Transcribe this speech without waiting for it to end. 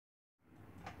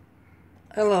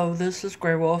Hello, this is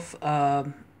Grey Wolf,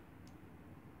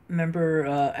 member,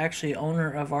 actually owner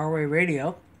of Our Way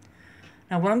Radio.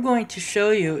 Now, what I'm going to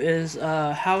show you is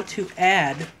how to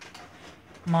add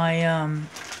my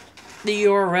the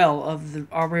URL of the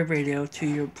Our Way Radio to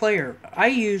your player. I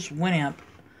use Winamp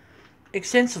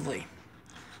extensively.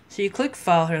 So you click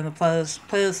File here in the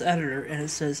playlist editor, and it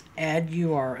says Add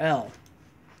URL.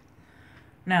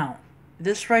 Now,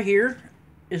 this right here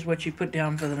is what you put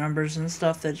down for the numbers and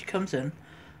stuff that comes in.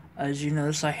 As you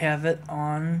notice, I have it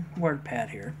on WordPad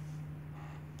here.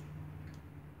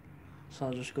 So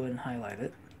I'll just go ahead and highlight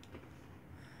it.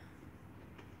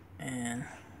 And it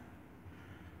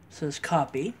says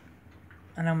copy.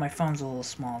 I know my phone's a little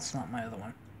small, it's not my other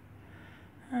one.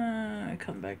 I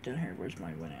come back down here, where's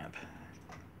my Winamp?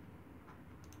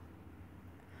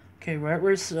 Okay, right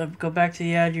where it's, go back to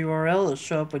the add URL, it'll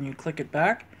show up when you click it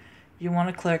back. You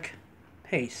want to click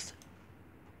paste.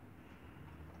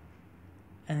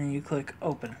 And then you click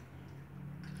open.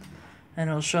 And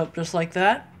it'll show up just like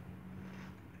that.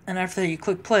 And after that you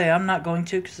click play. I'm not going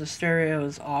to because the stereo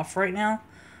is off right now.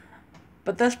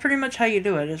 But that's pretty much how you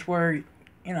do it. Is where,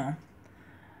 you know,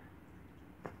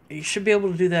 you should be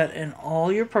able to do that in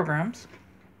all your programs.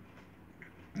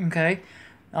 Okay?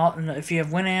 If you have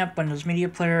Winamp, Windows Media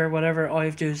Player, whatever, all you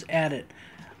have to do is add it.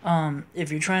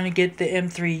 If you're trying to get the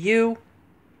M3U,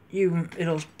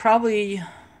 it'll probably...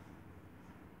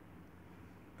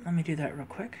 Let me do that real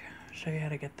quick. Show you how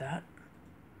to get that.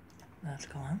 That's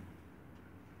gone.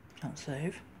 Don't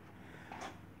save.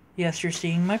 Yes, you're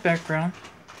seeing my background.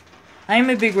 I am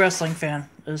a big wrestling fan,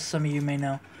 as some of you may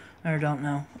know, or don't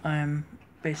know. I am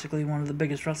basically one of the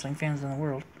biggest wrestling fans in the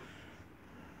world.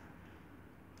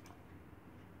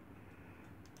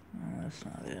 Oh, that's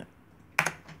not it.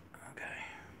 Okay.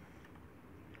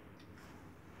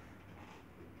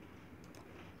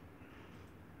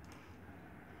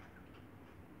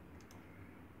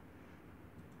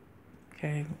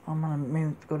 Okay, I'm gonna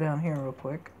maybe go down here real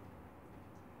quick.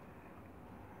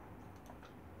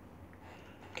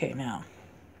 Okay, now.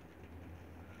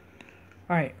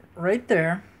 Alright, right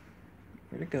there.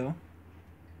 Where'd it go?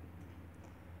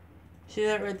 See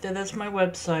that right there? That's my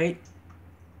website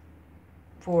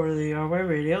for the Our Way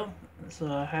Radio. So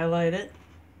I highlight it.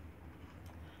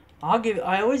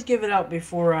 I always give it out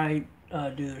before I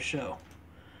do the show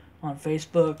on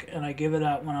Facebook, and I give it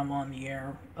out when I'm on the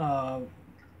air.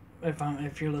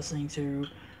 If you're listening to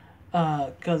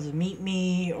because of Meet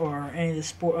Me or any of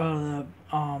the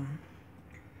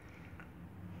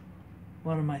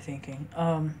what am I thinking?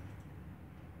 I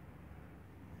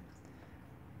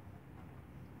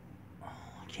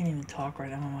can't even talk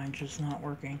right now. My mind's just not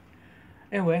working.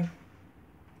 Anyway,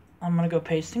 I'm gonna go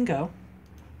paste and go.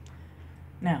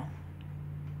 Now,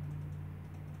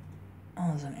 oh,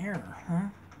 there's an error, huh?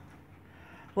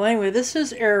 Well, anyway, this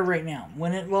is error right now.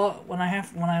 When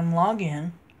I'm logged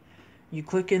in, you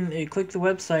click the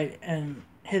website and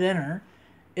hit enter.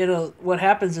 What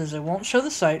happens is it won't show the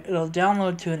site. It'll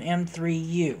download to an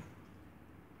M3U.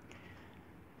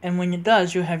 And when it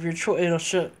does, you have your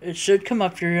choice. It should come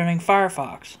up if you're running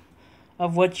Firefox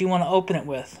of what you want to open it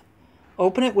with.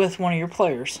 Open it with one of your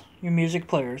players, your music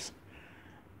players,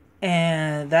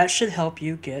 and that should help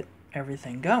you get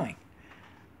everything going.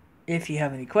 If you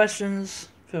have any questions,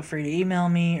 feel free to email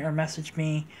me or message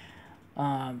me.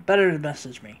 Better to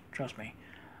message me, trust me,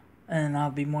 and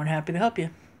I'll be more than happy to help you.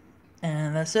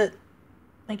 And that's it.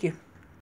 Thank you.